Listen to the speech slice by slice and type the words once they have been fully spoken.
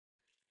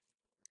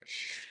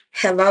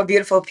Hello,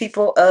 beautiful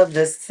people of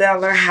the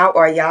Cellar. How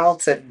are y'all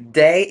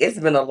today? It's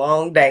been a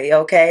long day,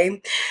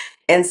 okay?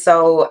 And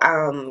so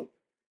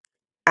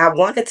I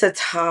wanted to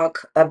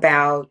talk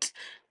about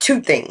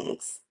two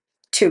things.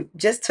 Two,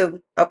 just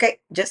two, okay?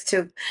 Just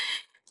two.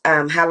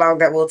 How long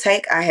that will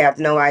take, I have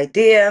no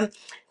idea.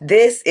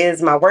 This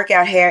is my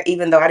workout hair,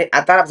 even though I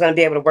thought I was going to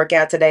be able to work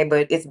out today,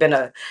 but it's been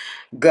a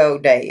go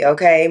day,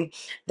 okay?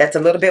 That's a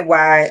little bit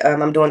why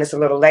I'm doing this a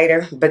little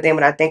later. But then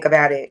when I think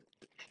about it,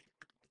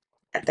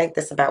 I think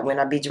that's about when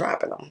I be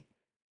dropping them.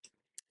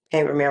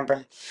 Can't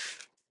remember.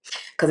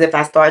 Because if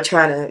I start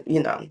trying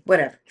to,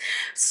 whatever.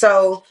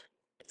 So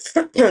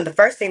the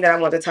first thing that I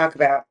want to talk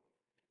about,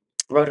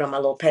 wrote it on my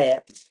little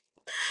pad.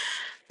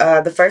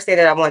 The first thing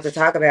that I want to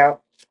talk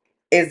about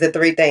is the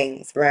three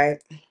things, right?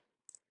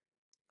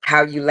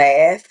 How you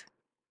laugh,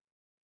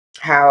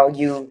 how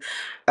you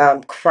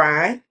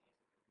cry,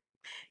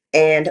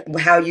 and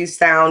how you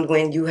sound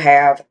when you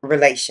have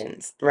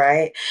relations,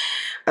 right?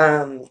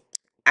 Um,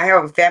 I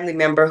have a family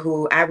member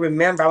who I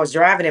remember, I was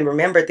driving and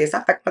remembered this.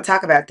 I'm going to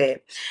talk about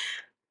that.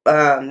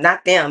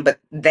 Not them, but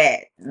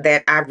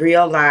that I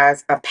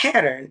realized a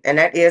pattern, and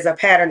that is a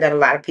pattern that a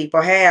lot of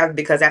people have,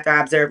 because after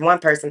I observe one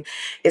person,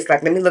 it's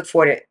like, let me look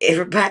for it in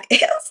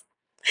everybody else.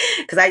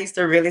 Because I used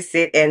to really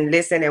sit and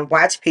listen and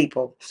watch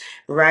people,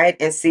 right,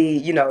 and see,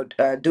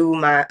 do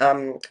my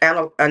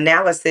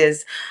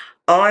analysis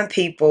on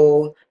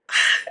people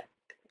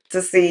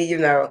to see,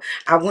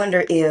 I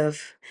wonder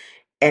if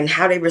and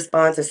how they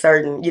respond to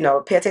certain,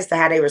 pay attention to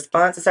how they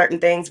respond to certain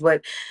things,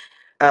 but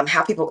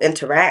how people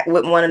interact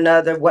with one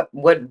another,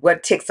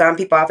 what ticks some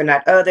people off and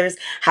not others,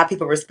 how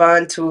people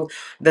respond to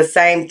the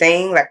same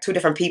thing, like two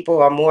different people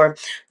or more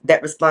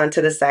that respond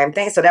to the same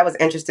thing. So that was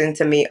interesting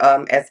to me.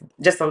 As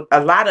just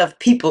a lot of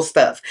people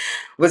stuff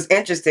was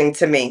interesting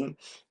to me.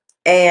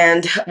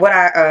 And what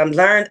I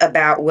learned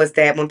about was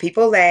that when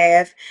people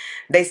laugh,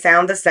 they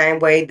sound the same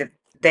way that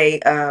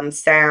they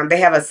sound. They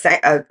have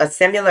a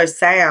similar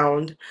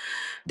sound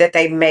that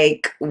they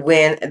make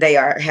when they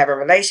are having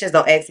relations.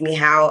 Don't ask me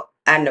how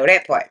I know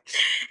that part.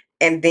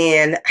 And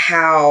then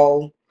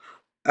how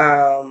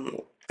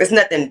it's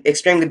nothing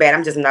extremely bad.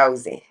 I'm just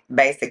nosy,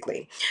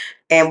 basically.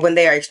 And when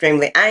they are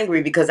extremely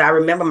angry, because I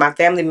remember my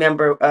family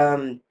member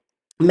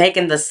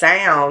making the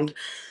sound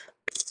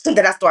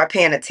that I started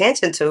paying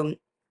attention to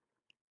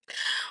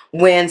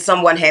when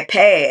someone had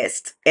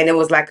passed, and it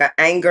was like an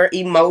anger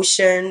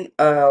emotion,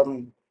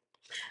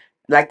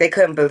 like they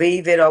couldn't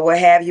believe it or what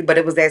have you, but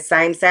it was that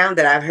same sound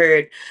that I've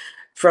heard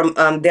from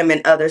them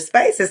in other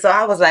spaces. So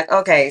I was like,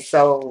 okay,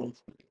 so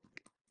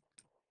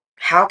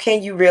how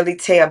can you really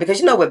tell?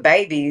 Because with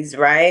babies,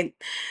 right?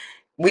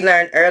 We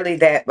learned early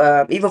that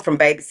even from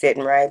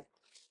babysitting, right?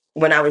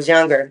 When I was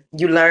younger,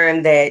 you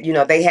learn that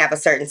they have a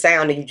certain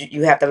sound, and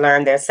you have to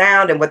learn their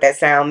sound and what that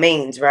sound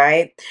means,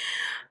 right?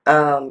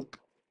 Um,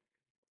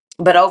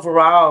 but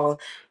overall,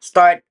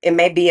 it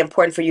may be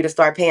important for you to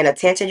start paying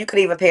attention. You could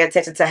even pay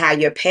attention to how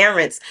your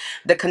parents,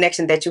 the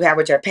connection that you have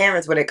with your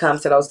parents when it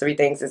comes to those three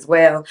things as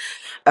well,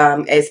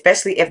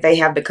 especially if they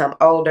have become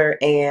older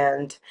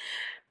and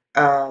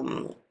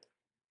um,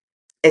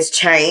 it's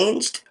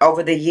changed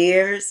over the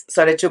years,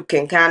 so that you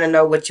can kind of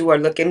know what you are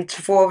looking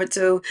forward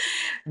to.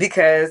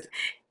 Because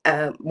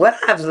what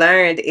I've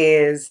learned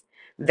is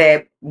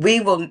that we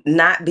will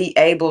not be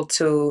able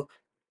to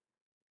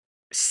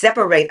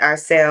separate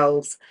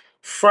ourselves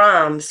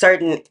from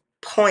certain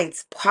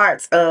parts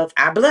of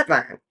our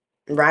bloodline,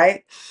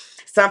 right?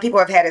 Some people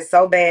have had it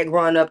so bad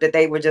growing up that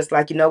they were just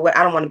like, you know what,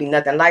 I don't want to be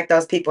nothing like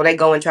those people. They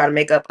go and try to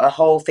make up a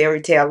whole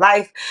fairy tale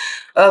life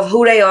of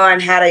who they are and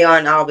how they are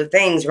and all the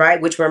things, right?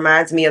 Which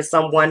reminds me of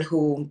someone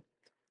who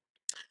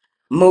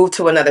moved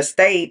to another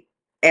state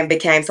and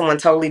became someone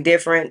totally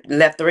different,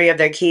 left three of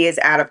their kids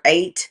out of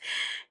eight.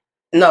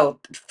 No,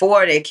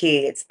 four of their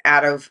kids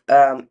out of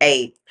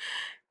eight,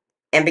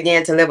 and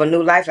began to live a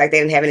new life like they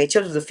didn't have any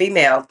children. It was a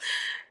female,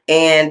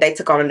 and they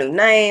took on a new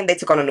name, they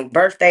took on a new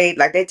birthday,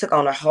 like they took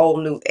on a whole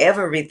new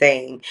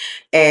everything.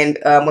 And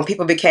when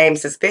people became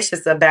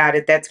suspicious about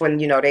it, that's when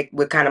they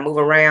would kind of move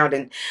around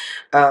and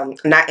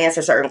not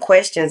answer certain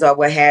questions or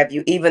what have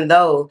you, even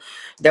though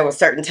there were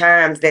certain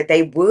times that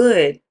they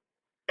would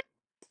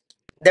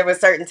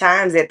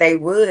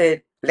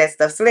let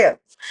stuff slip.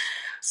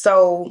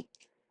 So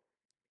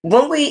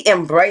when we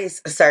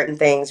embrace certain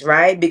things,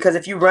 right? Because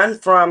if you run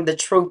from the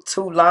truth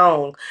too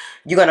long,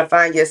 you're going to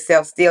find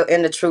yourself still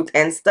in the truth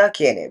and stuck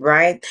in it,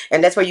 right?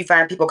 And that's where you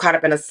find people caught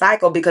up in a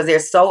cycle because they're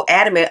so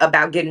adamant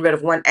about getting rid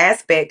of one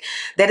aspect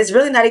that it's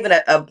really not even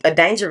a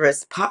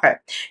dangerous part.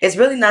 It's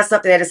really not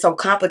something that is so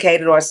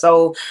complicated or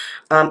so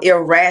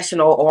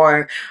irrational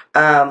or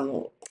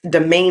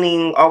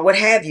demeaning or what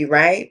have you,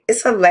 right?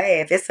 It's a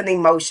laugh, it's an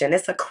emotion,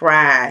 it's a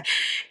cry,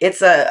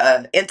 it's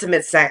a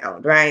intimate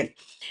sound, right?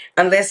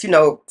 Unless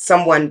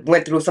someone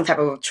went through some type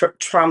of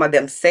trauma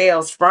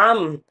themselves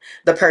from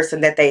the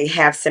person that they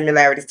have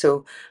similarities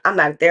to. I'm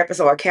not a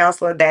therapist or a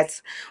counselor.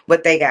 That's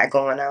what they got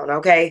going on,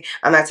 okay?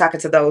 I'm not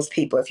talking to those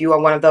people. If you are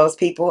one of those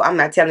people, I'm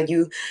not telling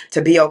you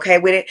to be okay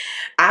with it.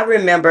 I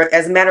remember,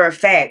 as a matter of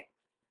fact,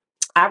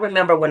 I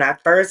remember when I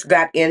first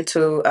got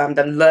into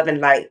the love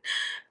and light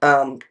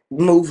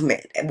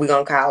movement, we're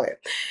gonna call it.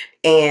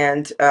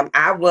 And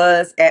I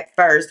was at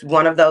first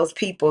one of those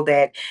people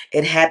that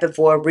it happened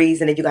for a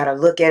reason, and you got to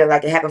look at it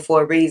like it happened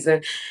for a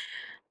reason.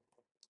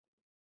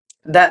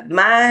 That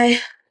my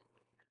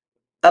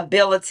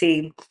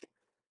ability,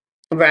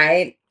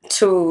 right,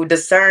 to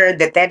discern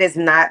that that is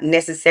not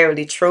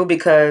necessarily true,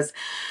 because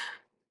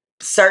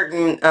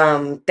certain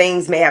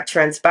things may have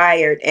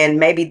transpired, and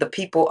maybe the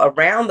people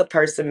around the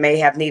person may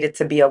have needed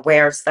to be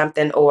aware of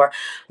something or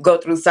go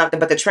through something,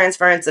 but the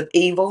transference of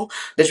evil,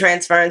 the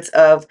transference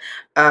of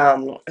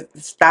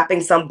stopping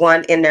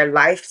someone in their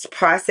life's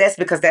process,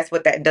 because that's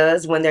what that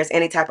does when there's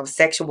any type of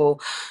sexual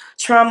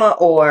trauma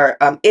or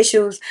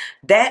issues,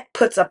 that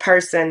puts a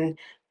person,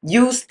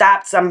 you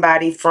stop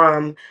somebody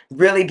from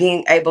really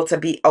being able to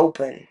be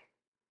open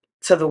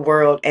to the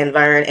world and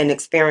learn and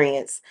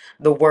experience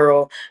the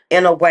world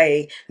in a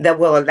way that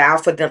will allow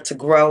for them to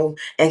grow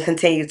and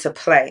continue to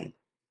play.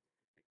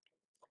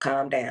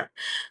 Calm down.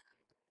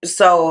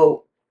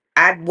 So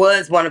I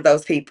was one of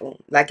those people.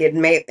 Like it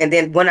made, and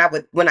then when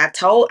I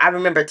told, I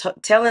remember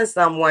telling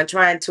someone,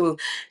 trying to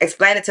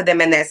explain it to them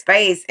in that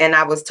space, and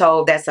I was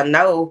told that's a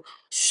no,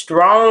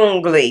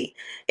 strongly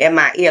in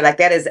my ear. Like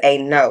that is a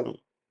no,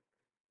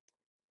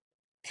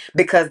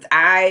 because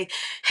I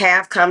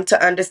have come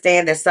to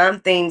understand that some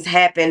things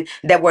happen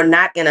that were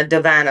not in a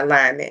divine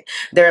alignment.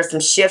 There are some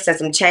shifts and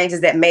some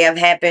changes that may have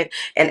happened.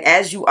 And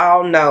as you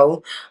all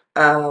know,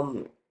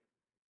 um,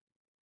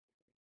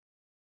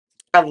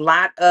 a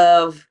lot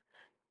of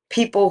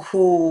people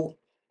who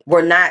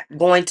were not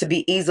going to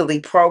be easily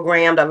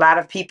programmed, a lot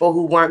of people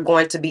who weren't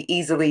going to be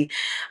easily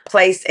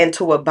placed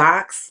into a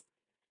box,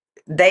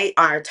 they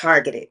are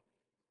targeted.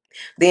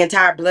 The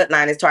entire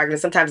bloodline is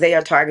targeted. Sometimes they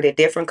are targeted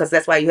different, because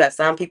that's why you have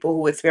some people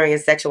who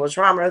experience sexual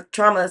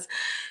traumas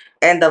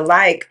and the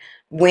like.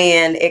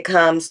 When it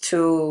comes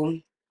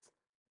to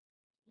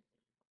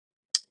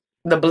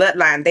the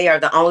bloodline, they are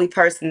the only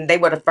person, they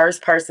were the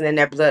first person in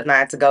their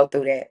bloodline to go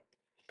through that,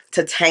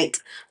 to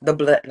taint the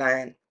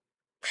bloodline.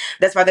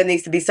 That's why there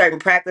needs to be certain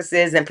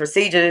practices and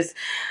procedures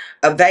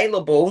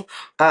available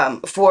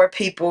for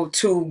people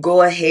to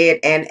go ahead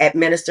and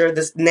administer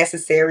the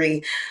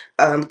necessary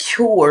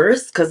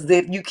cures, because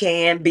you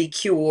can be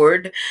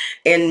cured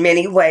in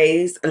many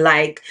ways,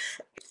 like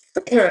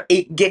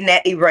getting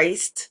that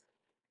erased,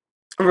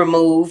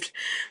 removed,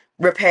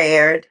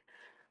 repaired,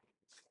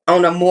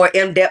 on a more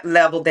in-depth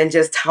level than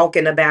just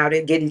talking about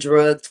it, getting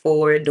drugs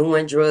for it,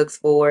 doing drugs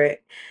for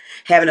it,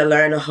 having to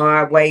learn the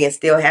hard way, and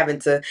still having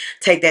to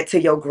take that to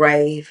your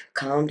grave.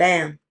 Calm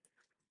down.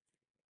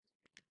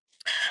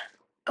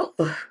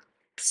 Ooh.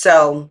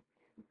 So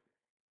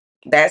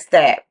that's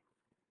that.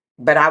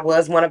 But I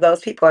was one of those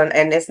people,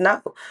 and it's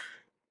no,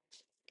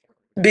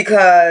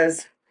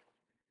 because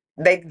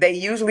they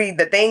usually,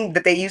 the thing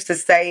that they used to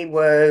say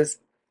was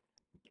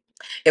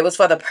it was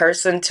for the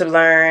person to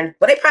learn.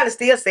 Well, they probably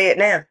still say it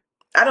now.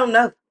 I don't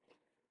know.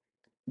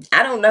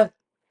 I don't know.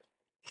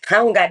 I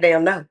don't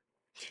goddamn know.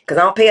 Because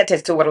I don't pay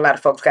attention to what a lot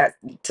of folks got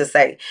to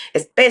say,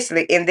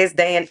 especially in this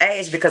day and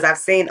age, because I've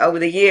seen over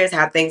the years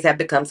how things have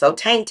become so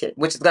tainted,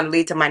 which is going to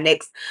lead to my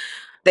next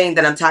thing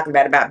that I'm talking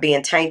about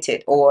being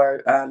tainted,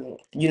 or,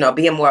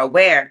 being more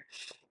aware.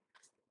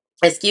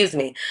 Excuse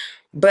me.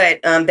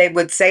 But they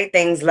would say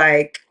things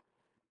like,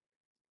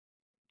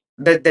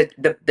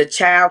 the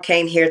child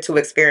came here to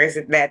experience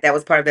that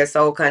was part of their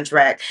soul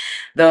contract.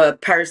 The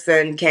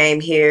person came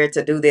here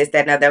to do this,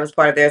 that, now that was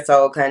part of their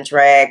soul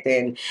contract,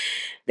 and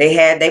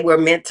they were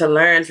meant to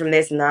learn from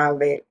this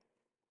knowledge.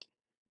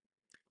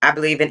 I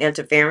believe in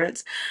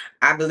interference.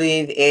 I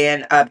believe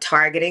in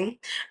targeting.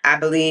 I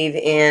believe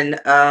in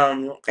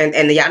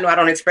and y'all know I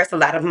don't express a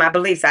lot of my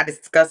beliefs. I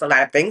discuss a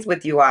lot of things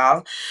with you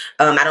all.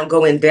 I don't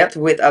go in depth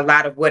with a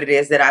lot of what it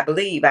is that I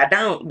believe. I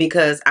don't,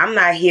 because I'm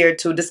not here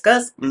to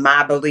discuss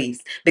my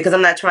beliefs, because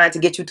I'm not trying to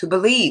get you to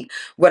believe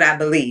what I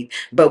believe.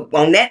 But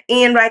on that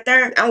end right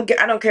there, I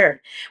don't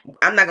care.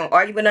 I'm not gonna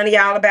argue with none of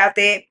y'all about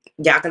that.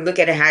 Y'all can look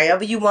at it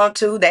however you want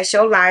to. That's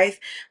your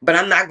life. But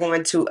I'm not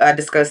going to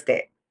discuss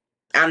that.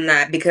 I'm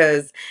not,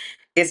 because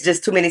it's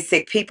just too many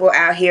sick people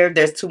out here.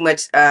 There's too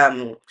many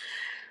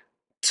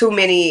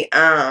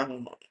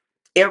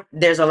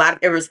there's a lot of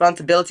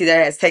irresponsibility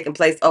that has taken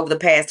place over the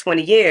past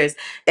 20 years,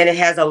 and it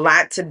has a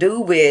lot to do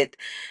with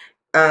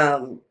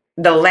the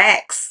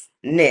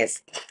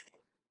laxness.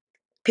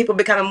 People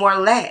becoming more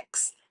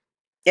lax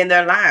in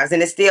their lives,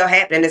 and it's still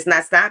happening. It's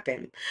not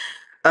stopping.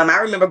 I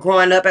remember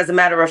growing up, as a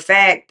matter of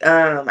fact,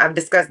 I've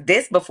discussed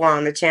this before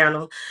on the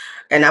channel,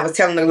 and I was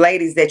telling the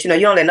ladies that, you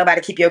don't let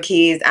nobody keep your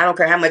kids. I don't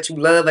care how much you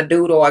love a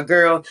dude or a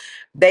girl.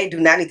 They do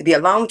not need to be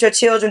alone with your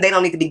children. They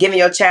don't need to be giving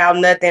your child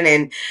nothing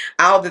and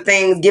all the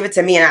things. Give it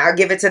to me and I'll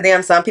give it to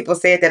them. Some people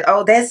said that,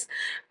 oh, that's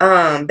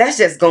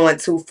just going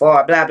too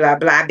far, blah, blah,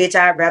 blah. Bitch,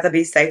 I'd rather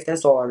be safe than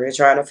sorry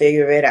trying to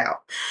figure it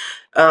out.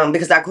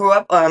 Because I grew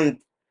up,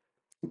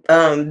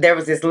 there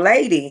was this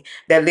lady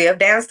that lived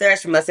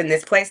downstairs from us in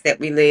this place that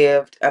we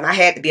lived. I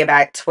had to be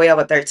about 12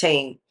 or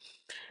 13.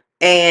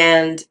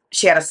 And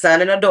she had a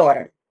son and a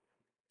daughter.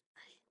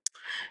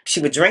 She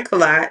would drink a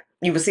lot.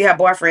 You would see her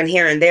boyfriend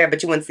here and there,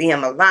 but you wouldn't see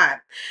him a lot.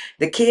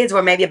 The kids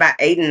were maybe about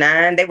 8 and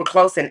 9. They were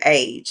close in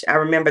age. I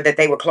remember that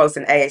they were close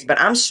in age, but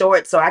I'm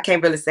short, so I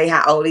can't really say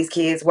how old these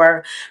kids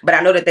were. But I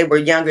know that they were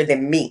younger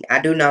than me.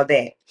 I do know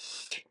that.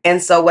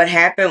 And so what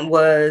happened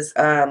was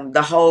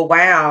the whole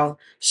while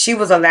she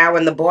was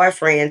allowing the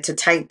boyfriend to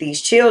taint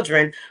these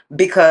children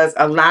because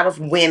a lot of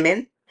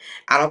women,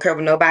 I don't care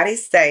what nobody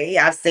say,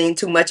 I've seen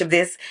too much of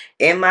this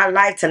in my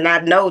life to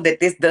not know that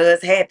this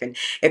does happen.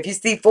 If you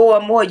see four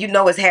or more, you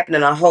know it's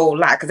happening a whole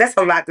lot because that's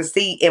a lot to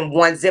see in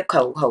one zip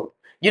code.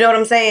 You know what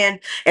I'm saying?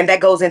 And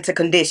that goes into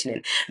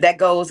conditioning. That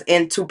goes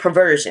into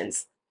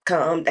perversions.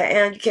 Calm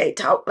down. You can't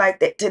talk like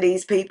that to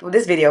these people.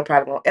 This video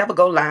probably won't ever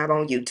go live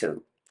on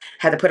YouTube.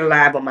 Had to put it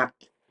live on my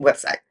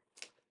website.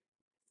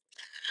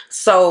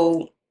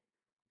 So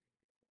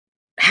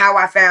how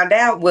I found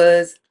out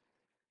was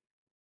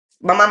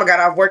my mama got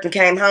off work and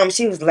came home.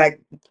 She was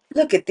like,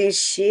 "Look at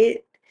this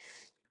shit."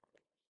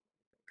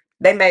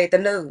 They made the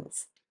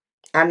news.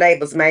 Our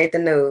neighbors made the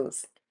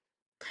news.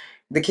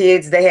 The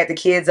kids, they had the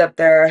kids up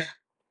there.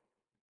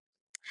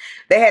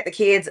 They had the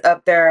kids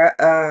up there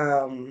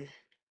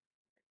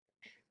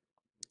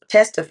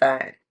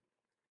testifying.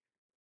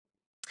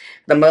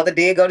 The mother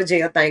did go to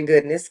jail, thank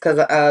goodness, because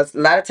a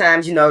lot of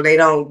times, they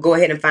don't go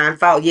ahead and find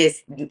fault.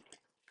 Yes,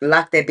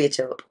 lock that bitch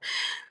up.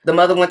 The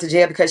mother went to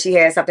jail because she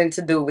had something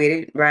to do with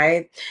it,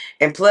 right?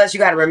 And plus, you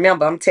got to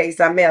remember, I'm going to tell you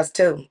something else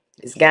too.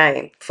 It's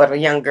game for the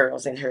young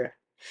girls in here.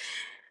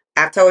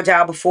 I've told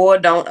y'all before,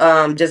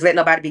 don't just let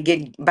nobody be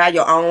getting by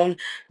your own.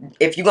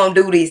 If you're gonna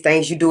do these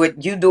things, you do it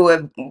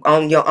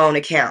on your own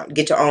account.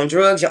 Get your own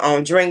drugs, your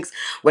own drinks,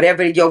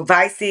 whatever your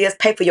vice is,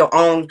 pay for your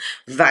own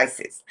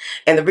vices.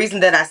 And the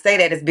reason that I say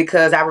that is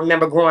because I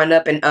remember growing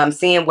up and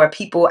seeing where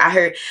people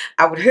I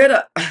would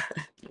hear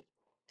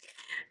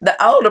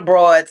the older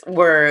broads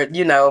were,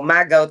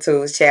 my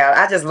go-tos, child.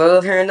 I just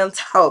love hearing them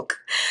talk.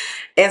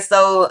 And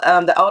so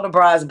the older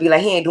broads be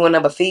like, he ain't doing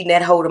nothing but feeding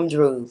that hoe them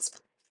drugs.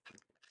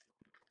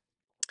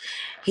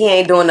 He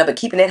ain't doing nothing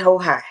but keeping that hoe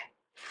high.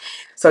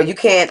 So you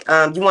can't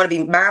you want to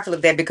be mindful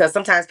of that because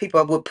sometimes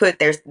people will put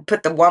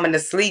the woman to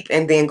sleep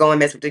and then go and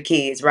mess with the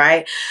kids,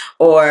 right?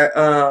 Or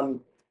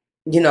of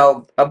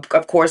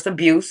course,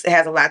 abuse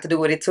has a lot to do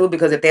with it too,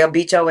 because if they'll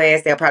beat your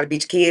ass, they'll probably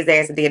beat your kids'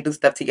 ass and then do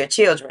stuff to your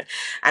children.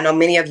 I know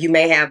many of you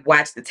may have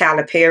watched the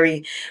Tyler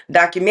Perry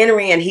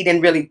documentary, and he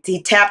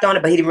tapped on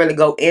it, but he didn't really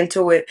go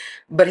into it.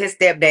 But his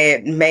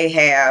stepdad may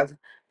have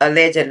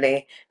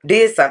allegedly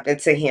did something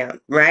to him,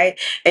 right?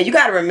 And you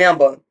got to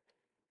remember,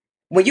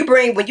 when you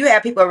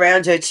have people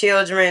around your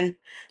children,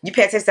 you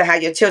pay attention to how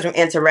your children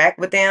interact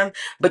with them,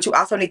 but you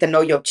also need to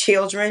know your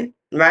children,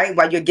 right?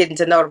 While you're getting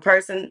to know the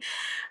person.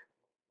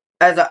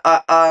 I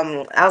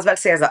was about to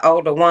say, as an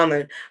older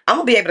woman, I'm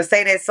gonna be able to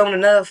say that soon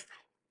enough.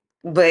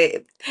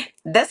 But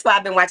that's why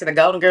I've been watching the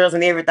Golden Girls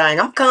and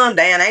everything. I'm calm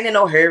down. I ain't in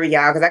no hurry,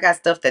 y'all, because I got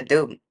stuff to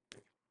do.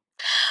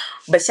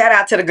 But shout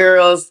out to the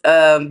girls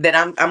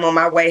that I'm on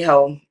my way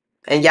home,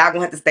 and y'all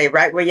gonna have to stay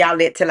right where y'all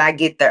at till I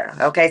get there,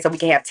 okay? So we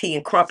can have tea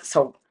and crumpets.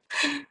 So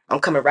I'm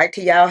coming right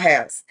to y'all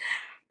house.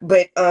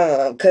 But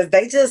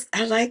cause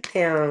I like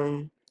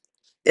them,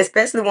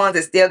 especially ones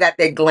that still got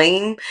that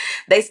gleam.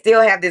 They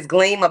still have this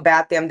gleam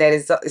about them that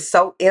is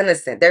so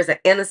innocent. There's an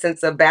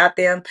innocence about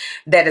them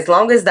that, as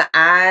long as the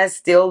eyes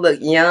still look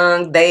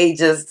young, they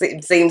just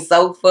seem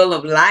so full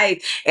of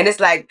life. And it's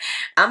like,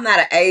 I'm not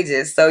an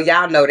ageist, so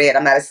y'all know that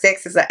I'm not a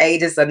sexist or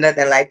ageist or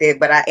nothing like that,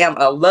 but I am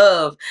a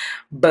love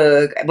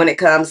bug when it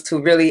comes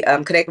to really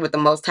connecting with the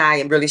Most High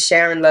and really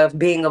sharing love,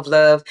 being of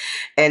love,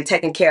 and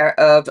taking care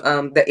of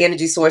the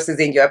energy sources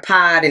in your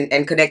pod,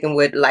 and connecting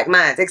with like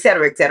minds, et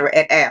cetera,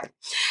 et al.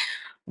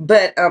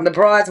 But the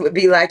broads would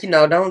be like,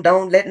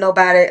 don't let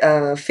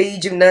nobody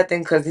feed you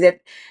nothing, because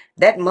that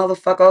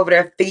motherfucker over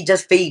there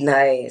just feeding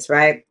her ass,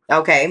 right?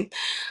 Okay.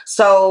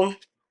 So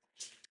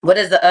what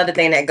is the other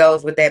thing that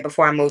goes with that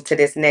before I move to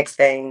this next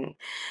thing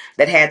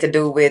that had to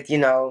do with,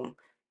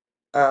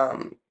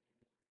 um,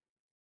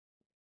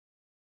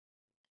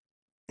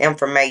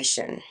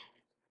 information,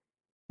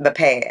 the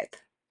path,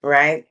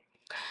 right?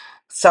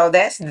 So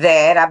that's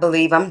that. I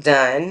believe I'm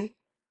done.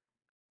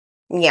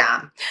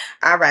 Yeah.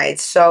 All right.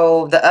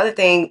 So the other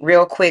thing,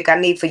 real quick, I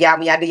need for y'all,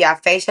 when y'all do y'all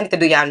face, I need to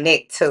do y'all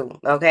neck too.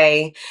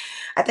 Okay.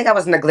 I think I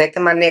was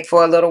neglecting my neck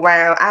for a little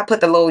while. I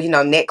put the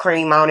little, neck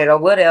cream on it or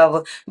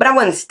whatever, but I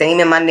wasn't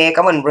steaming my neck.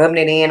 I wasn't rubbing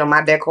it in on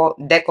my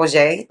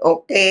decollete.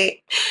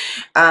 Okay.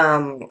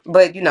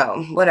 But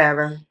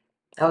whatever.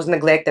 I was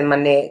neglecting my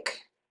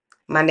neck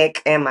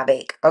and my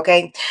back.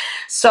 Okay.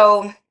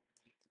 So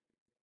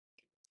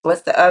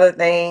what's the other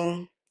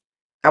thing?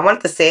 I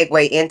wanted to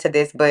segue into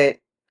this, but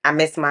I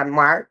missed my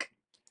mark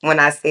when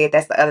I said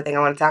that's the other thing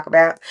I want to talk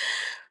about.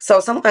 So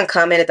someone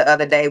commented the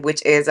other day,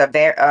 which is a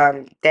very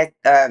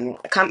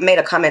made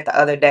a comment the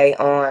other day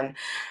on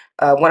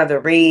one of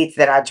the reads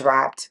that I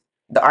dropped,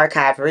 the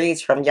archive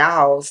reads from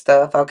y'all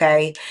stuff,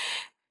 okay?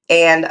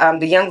 And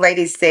the young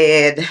lady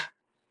said,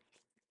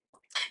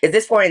 "Is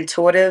this for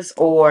intuitives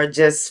or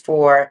just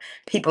for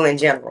people in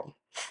general?"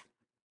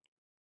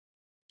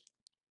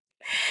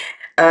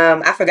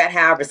 I forgot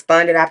how I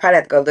responded. I probably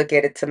have to go look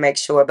at it to make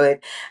sure, but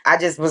I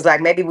just was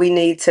like, maybe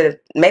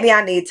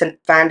I need to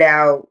find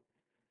out.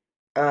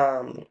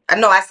 I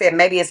know I said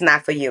maybe it's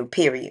not for you,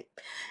 period.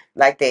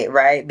 Like that,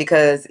 right?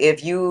 Because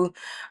if you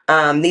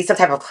need some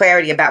type of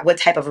clarity about what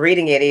type of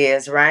reading it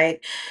is,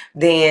 right?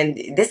 Then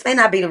this may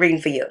not be the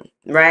reading for you,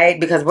 right?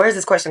 Because where's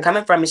this question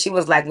coming from? And she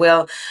was like,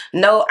 well,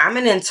 no, I'm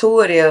an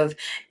intuitive.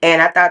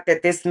 And I thought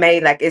that this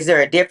made like, is there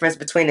a difference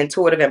between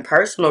intuitive and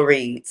personal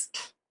reads?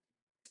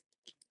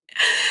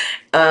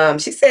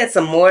 She said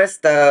some more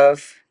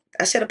stuff.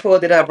 I should have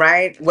pulled it up,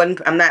 right?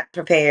 I'm not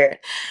prepared.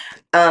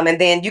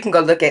 And then you can go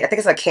look at, I think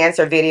it's a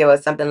cancer video or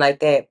something like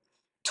that.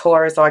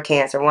 Taurus or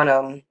Cancer, one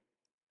of them.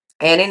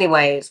 And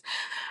anyways,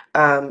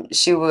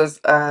 she was,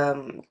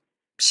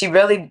 she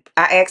really,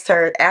 I asked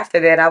her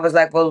after that, I was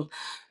like, well,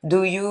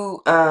 do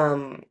you,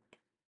 I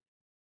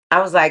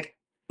was like,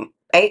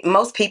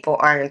 most people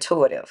are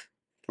intuitive,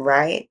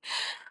 right?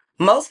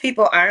 Most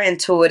people are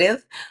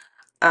intuitive.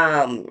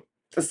 um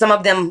some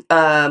of them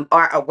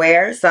are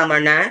aware, some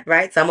are not,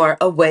 right? Some are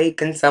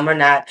awake and some are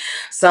not.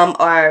 Some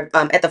are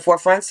at the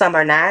forefront, some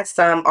are not.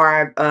 Some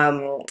are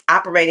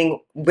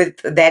operating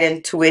with that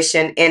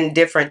intuition in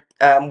different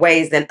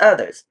ways than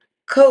others.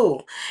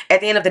 Cool.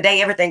 At the end of the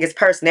day, everything is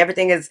personal.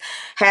 Everything is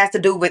has to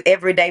do with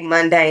everyday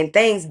mundane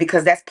things,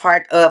 because that's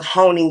part of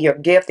honing your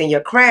gift and your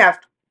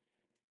craft,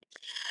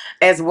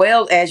 as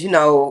well as,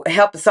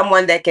 help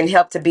someone that can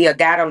help to be a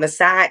guide on the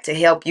side to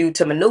help you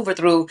to maneuver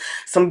through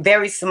some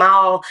very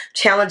small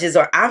challenges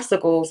or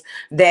obstacles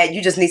that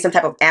you just need some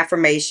type of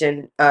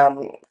affirmation,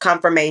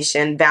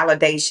 confirmation,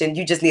 validation.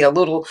 You just need a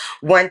little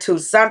one two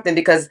something,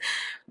 because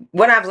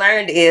what I've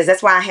learned is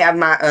that's why I have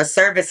my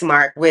service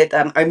mark with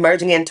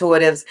emerging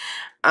intuitives,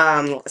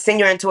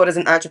 senior intuitives,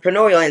 and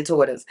entrepreneurial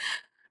intuitives,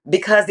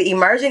 because the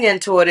emerging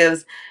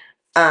intuitives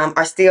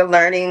are still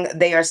learning.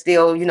 They are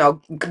still,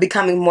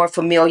 becoming more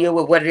familiar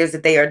with what it is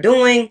that they are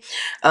doing.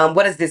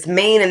 What does this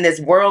mean in this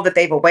world that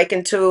they've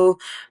awakened to?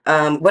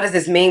 What does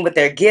this mean with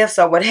their gifts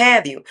or what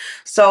have you?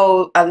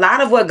 So a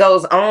lot of what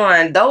goes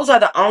on, those are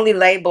the only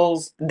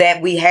labels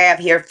that we have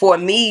here for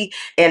me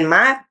in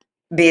my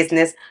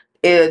business,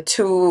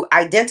 to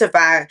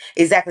identify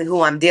exactly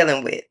who I'm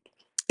dealing with.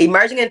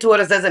 Emerging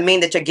intuitives doesn't mean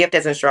that your gift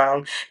isn't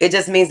strong. It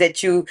just means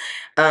that you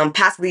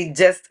possibly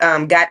just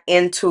got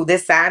into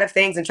this side of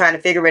things and trying to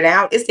figure it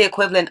out. It's the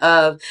equivalent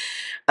of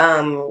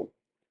um,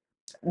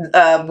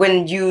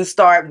 when you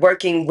start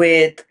working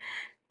with,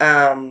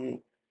 um,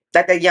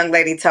 like a young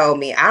lady told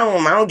me, I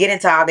don't get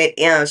into all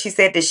that. She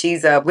said that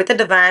she's with the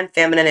divine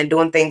feminine and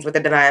doing things with the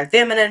divine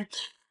feminine.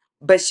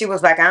 But she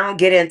was like, I don't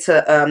get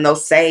into no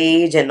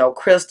sage and no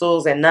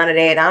crystals and none of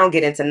that. I don't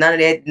get into none of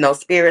that, no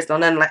spirits, no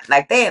nothing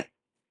like that.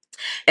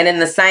 And in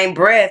the same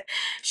breath,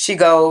 she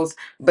goes,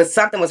 but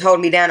something was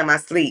holding me down in my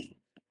sleep,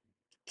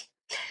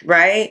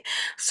 right?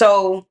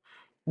 So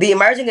the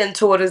emerging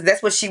intuitive,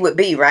 that's what she would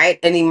be, right?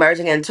 An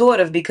emerging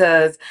intuitive,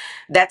 because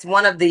that's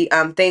one of the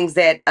things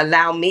that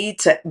allow me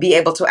to be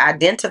able to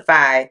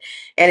identify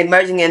an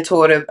emerging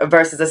intuitive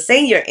versus a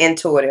senior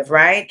intuitive,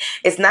 right?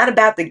 It's not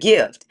about the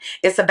gift.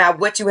 It's about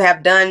what you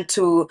have done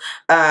to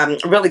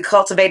really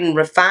cultivate and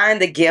refine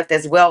the gift,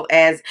 as well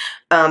as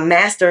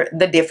master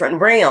the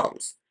different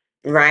realms,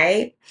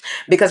 right?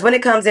 Because when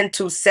it comes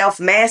into self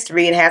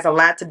mastery, it has a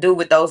lot to do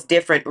with those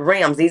different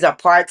realms. These are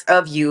parts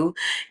of you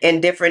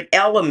in different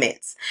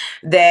elements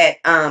that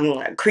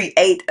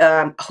create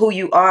who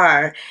you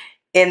are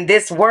in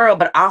this world,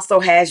 but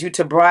also has you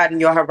to broaden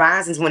your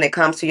horizons when it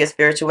comes to your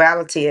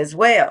spirituality as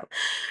well.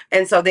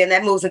 And so then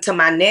that moves into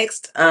my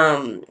next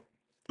a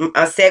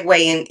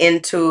segue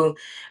into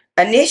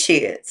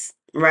initiates,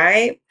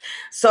 right?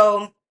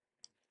 So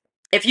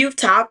if you've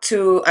talked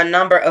to a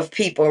number of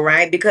people,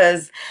 right?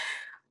 Because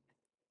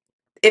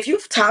if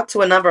you've talked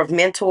to a number of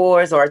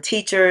mentors or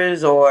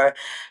teachers or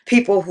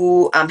people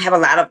who have a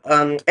lot of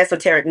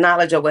esoteric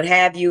knowledge or what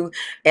have you,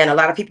 and a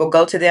lot of people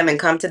go to them and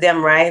come to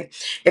them, right?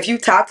 If you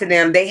talk to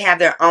them, they have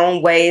their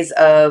own ways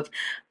of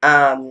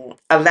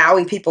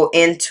allowing people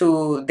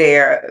into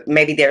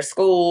maybe their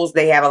schools.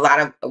 They have a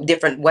lot of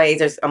different ways.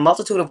 There's a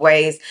multitude of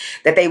ways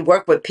that they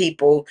work with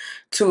people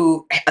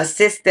to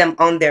assist them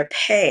on their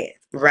path,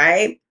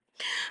 right?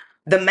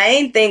 The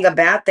main thing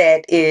about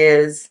that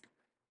is,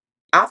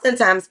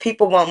 oftentimes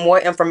people want more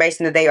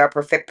information than they are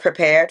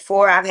prepared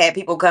for. I've had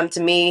people come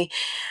to me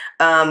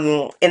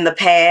in the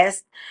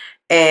past,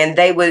 and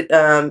they would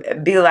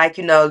be like,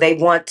 they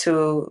want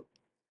to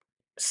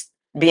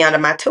be under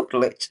my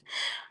tutelage.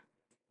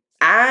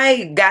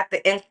 I was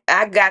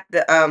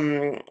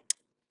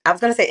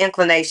going to say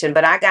inclination,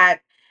 but I got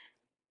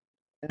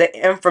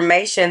the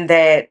information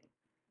that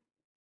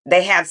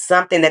they have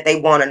something that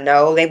they want to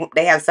know.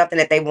 They have something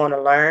that they want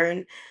to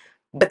learn,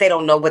 but they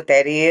don't know what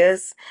that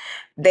is.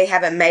 They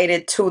haven't made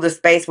it to the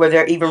space where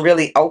they're even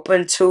really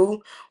open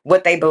to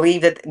what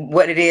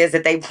it is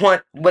that they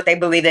want, what they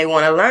believe they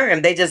want to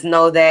learn. They just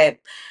know that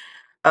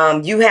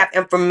you have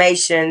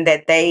information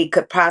that they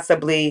could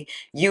possibly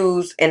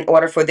use in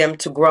order for them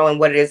to grow in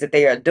what it is that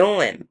they are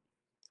doing.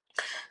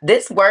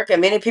 This work,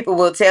 and many people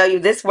will tell you,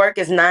 this work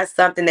is not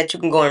something that you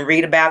can go and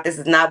read about. This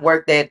is not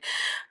work that,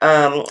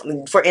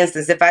 for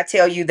instance, if I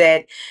tell you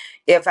that,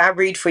 if I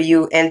read for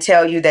you and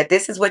tell you that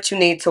this is what you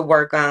need to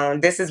work on,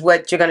 this is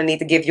what you're going to need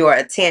to give your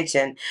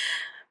attention,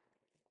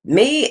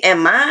 me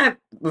and my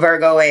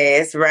Virgo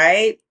ass,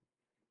 right?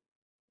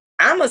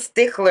 I'm a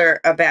stickler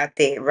about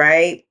that,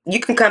 right? You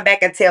can come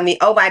back and tell me,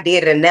 oh, I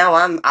did it, and now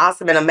I'm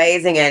awesome and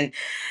amazing, and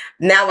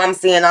now I'm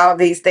seeing all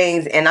these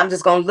things, and I'm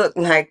just gonna look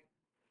like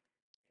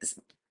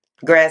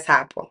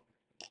grasshopper.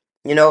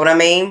 You know what I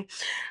mean?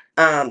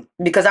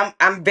 Because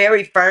I'm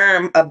very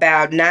firm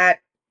about not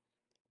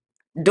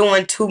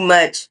doing too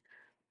much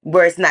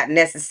where it's not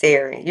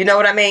necessary. You know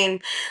what I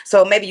mean?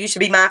 So maybe you should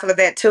be mindful of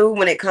that too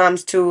when it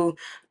comes to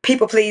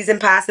people pleasing,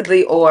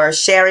 possibly, or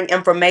sharing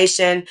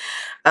information.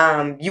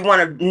 You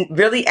want to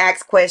really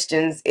ask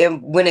questions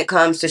when it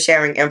comes to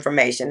sharing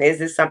information. Is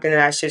this something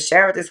that I should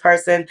share with this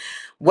person?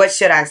 What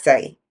should I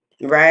say?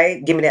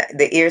 Right? Give me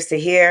the ears to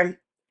hear,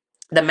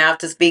 the mouth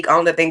to speak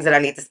on the things that I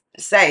need to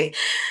say,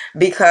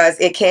 because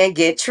it can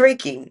get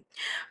tricky.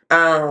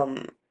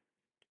 Um,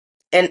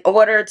 in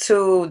order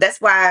to,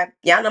 that's why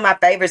y'all know my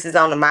favorites is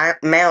on the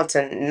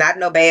mountain, not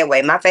no bad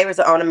way. My favorites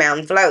are on the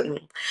mountain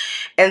floating.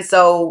 And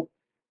so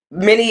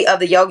many of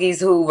the yogis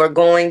who were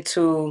going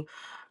to,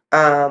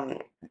 um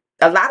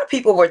a lot of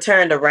people were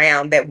turned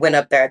around that went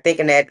up there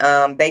thinking that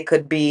they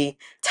could be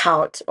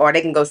taught, or they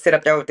can go sit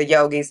up there with the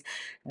yogis.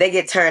 They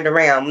get turned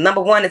around.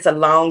 Number one, it's a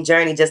long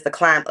journey just to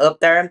climb up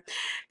there,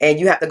 and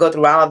you have to go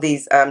through all of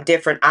these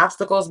different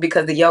obstacles,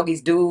 because the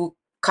yogis do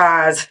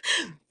cause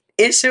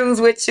issues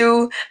with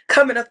you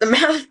coming up the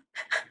mountain.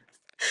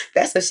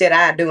 That's the shit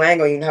I do. I ain't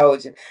gonna even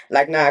hold you.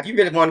 Like, nah, if you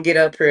really want to get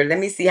up here, let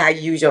me see how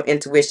you use your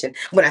intuition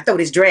when I throw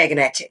this dragon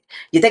at you.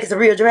 You think it's a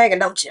real dragon,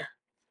 don't you?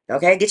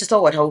 Okay, get your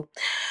sword, ho.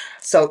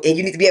 So, and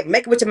you need to be able to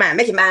make it with your mind.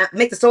 Make your mind,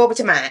 make the sword with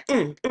your mind.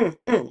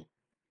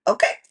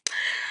 Okay.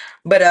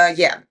 But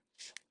yeah.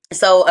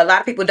 So a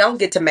lot of people don't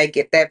get to make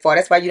it that far.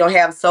 That's why you don't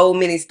have so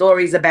many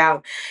stories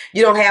about,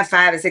 you don't have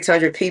 500 and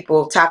 600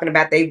 people talking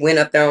about they went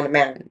up there on the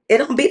mountain. It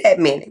don't be that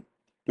many,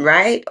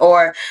 right?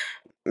 Or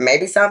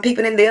maybe some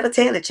people in there to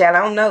tell it, child.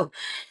 I don't know.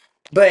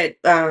 But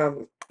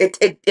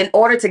it in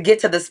order to get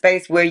to the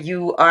space where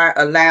you are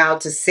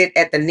allowed to sit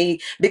at the knee,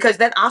 because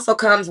that also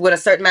comes with a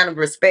certain amount of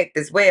respect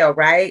as well,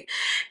 right?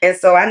 And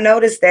so I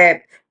noticed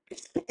that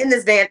in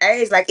this day and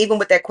age, like even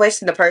with that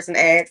question the person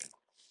asked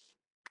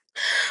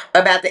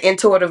about the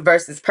intuitive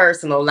versus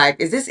personal, like,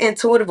 is this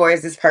intuitive or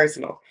is this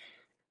personal?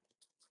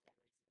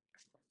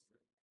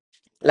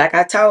 Like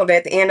I told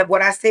at the end of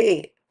what I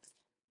said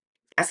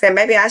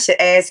maybe I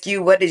should ask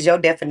you, what is your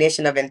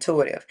definition of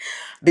intuitive?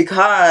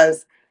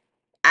 Because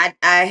I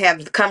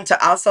have come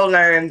to also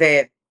learn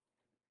that